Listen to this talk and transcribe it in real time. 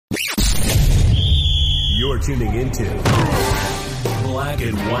You're tuning into Black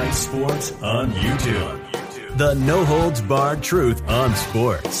and White Sports on YouTube. The no-holds-barred truth on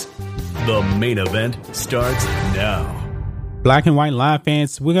sports. The main event starts now. Black and White Live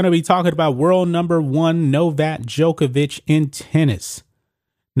fans, we're going to be talking about world number one Novak Djokovic in tennis.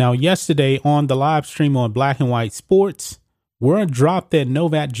 Now, yesterday on the live stream on Black and White Sports, word dropped that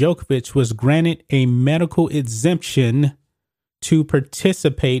Novak Djokovic was granted a medical exemption to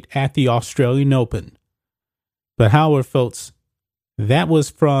participate at the Australian Open. But however, folks, that was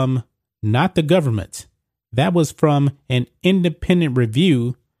from not the government. That was from an independent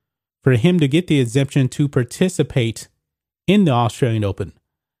review for him to get the exemption to participate in the Australian Open.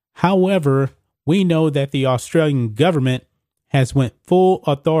 However, we know that the Australian government has went full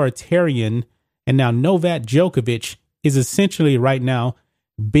authoritarian, and now Novak Djokovic is essentially right now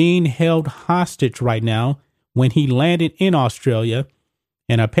being held hostage right now when he landed in Australia.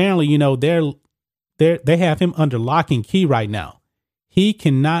 And apparently, you know, they have him under lock and key right now. He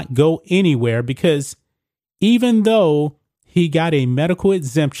cannot go anywhere because even though he got a medical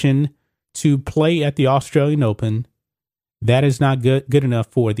exemption to play at the Australian Open, that is not good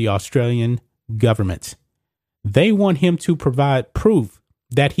enough for the Australian government. They want him to provide proof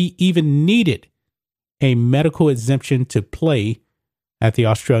that he even needed a medical exemption to play at the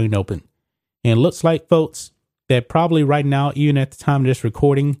Australian Open. And it looks like, folks, that probably right now, even at the time of this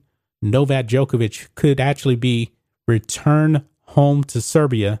recording, Novak Djokovic could actually be returned home to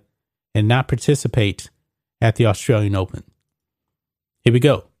Serbia and not participate at the Australian Open. Here we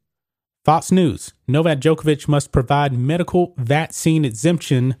go. Fox News. Novak Djokovic must provide medical vaccine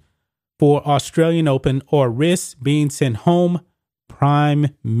exemption for Australian Open or risk being sent home, Prime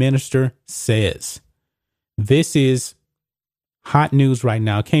Minister says. This is hot news right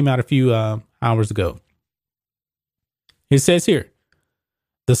now. It came out a few hours ago. It says here,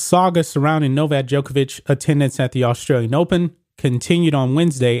 the saga surrounding Novak Djokovic attendance at the Australian Open continued on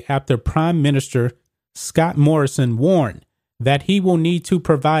Wednesday after Prime Minister Scott Morrison warned that he will need to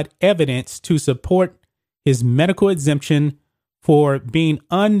provide evidence to support his medical exemption for being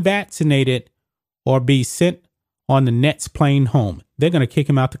unvaccinated or be sent on the next plane home. They're going to kick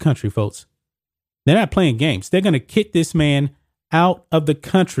him out the country, folks. They're not playing games. They're going to kick this man out of the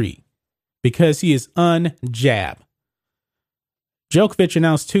country because he is unjabbed. Djokovic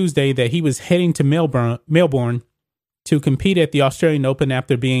announced Tuesday that he was heading to Melbourne to compete at the Australian Open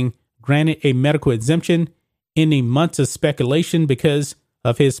after being granted a medical exemption, ending months of speculation because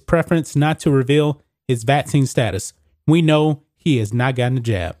of his preference not to reveal his vaccine status. We know he has not gotten a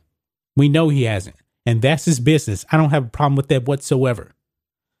jab. We know he hasn't. And that's his business. I don't have a problem with that whatsoever.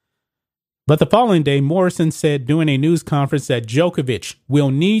 But the following day, Morrison said during a news conference that Djokovic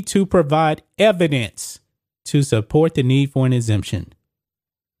will need to provide evidence to support the need for an exemption.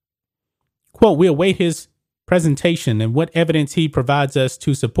 Quote, we await his presentation and what evidence he provides us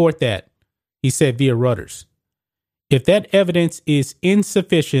to support that, he said via Reuters. If that evidence is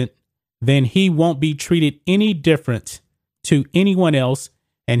insufficient, then he won't be treated any different to anyone else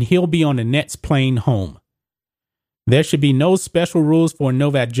and he'll be on the next plane home. There should be no special rules for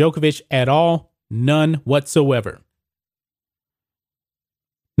Novak Djokovic at all, none whatsoever.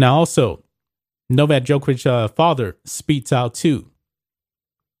 Now also, Novak Djokovic's father speaks out too.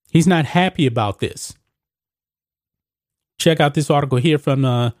 He's not happy about this. Check out this article here from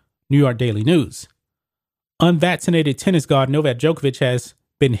New York Daily News. Unvaccinated tennis guard Novak Djokovic has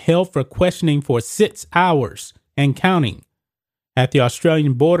been held for questioning for 6 hours and counting at the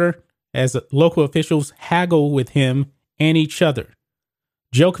Australian border as local officials haggle with him and each other.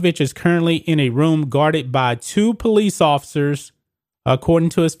 Djokovic is currently in a room guarded by 2 police officers, according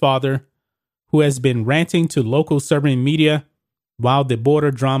to his father, who has been ranting to local Serbian media while the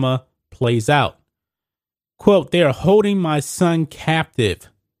border drama plays out. Quote, they are holding my son captive,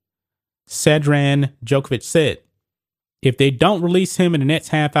 Sardar Djokovic said. If they don't release him in the next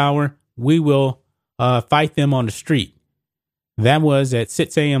half hour, we will fight them on the street. That was at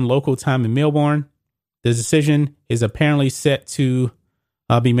 6 a.m. local time in Melbourne. The decision is apparently set to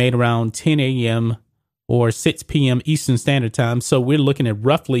be made around 10 a.m. or 6 p.m. Eastern Standard Time. So we're looking at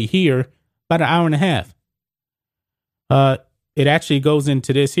roughly here about an hour and a half. It actually goes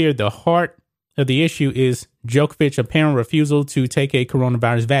into this here. The heart of the issue is Djokovic's apparent refusal to take a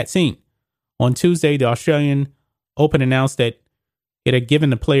coronavirus vaccine. On Tuesday, the Australian Open announced that it had given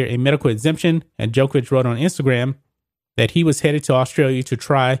the player a medical exemption, and Djokovic wrote on Instagram that he was headed to Australia to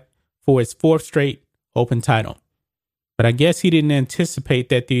try for his 4th straight Open title. But I guess he didn't anticipate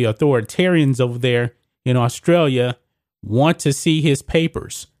that the authoritarians over there in Australia want to see his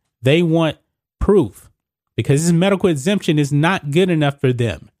papers. They want proof because his medical exemption is not good enough for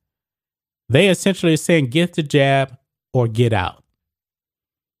them. They essentially are saying get the jab or get out.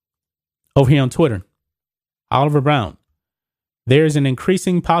 Over here on Twitter, Oliver Brown. There's an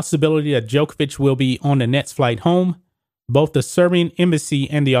increasing possibility that Djokovic will be on the next flight home. Both the Serbian embassy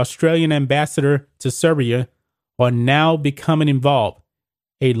and the Australian ambassador to Serbia are now becoming involved.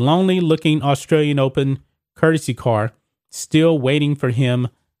 A lonely-looking Australian Open courtesy car still waiting for him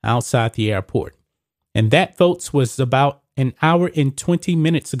outside the airport. And that, folks, was about an hour and 20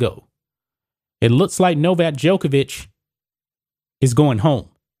 minutes ago. It looks like Novak Djokovic is going home.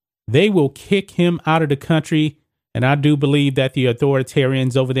 They will kick him out of the country, and I do believe that the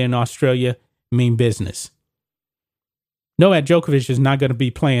authoritarians over there in Australia mean business. Novak Djokovic is not going to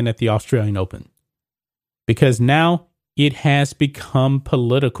be playing at the Australian Open because now it has become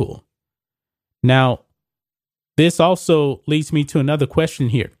political. Now, this also leads me to another question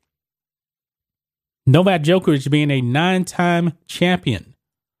here. Novak Djokovic being a 9-time champion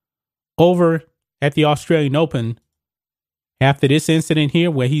over at the Australian Open after this incident here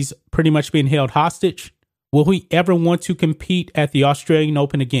where he's pretty much being held hostage, will he ever want to compete at the Australian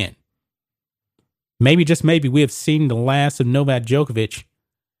Open again? Maybe, just maybe, we have seen the last of Novak Djokovic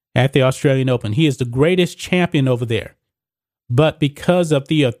at the Australian Open. He is the greatest champion over there. But because of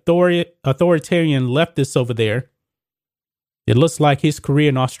the authoritarian leftists over there, it looks like his career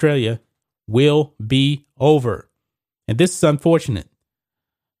in Australia will be over. And this is unfortunate.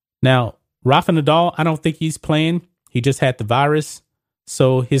 Now, Rafa Nadal, I don't think he's playing. He just had the virus,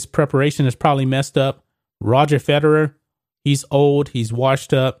 so his preparation is probably messed up. Roger Federer, he's old, he's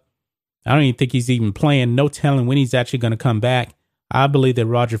washed up. I don't even think he's even playing. No telling when he's actually going to come back. I believe that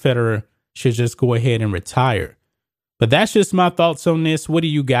Roger Federer should just go ahead and retire. But that's just my thoughts on this. What do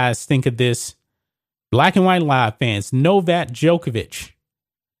you guys think of this? Black and White Live fans, Novak Djokovic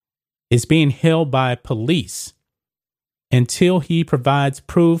is being held by police until he provides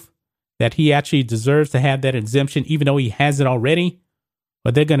proof that he actually deserves to have that exemption, even though he has it already,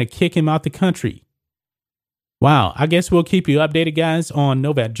 or they're going to kick him out the country. Wow, I guess we'll keep you updated, guys, on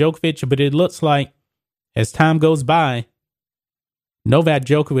Novak Djokovic, but it looks like as time goes by, Novak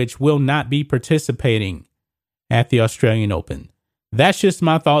Djokovic will not be participating at the Australian Open. That's just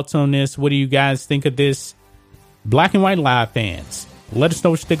my thoughts on this. What do you guys think of this? Black and White Live fans, let us know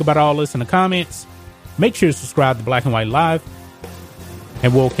what you think about all this in the comments. Make sure to subscribe to Black and White Live,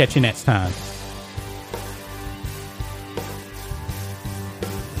 and we'll catch you next time.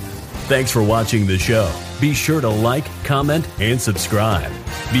 Thanks for watching the show. Be sure to like, comment, and subscribe.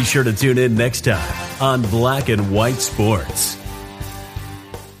 Be sure to tune in next time on Black and White Sports.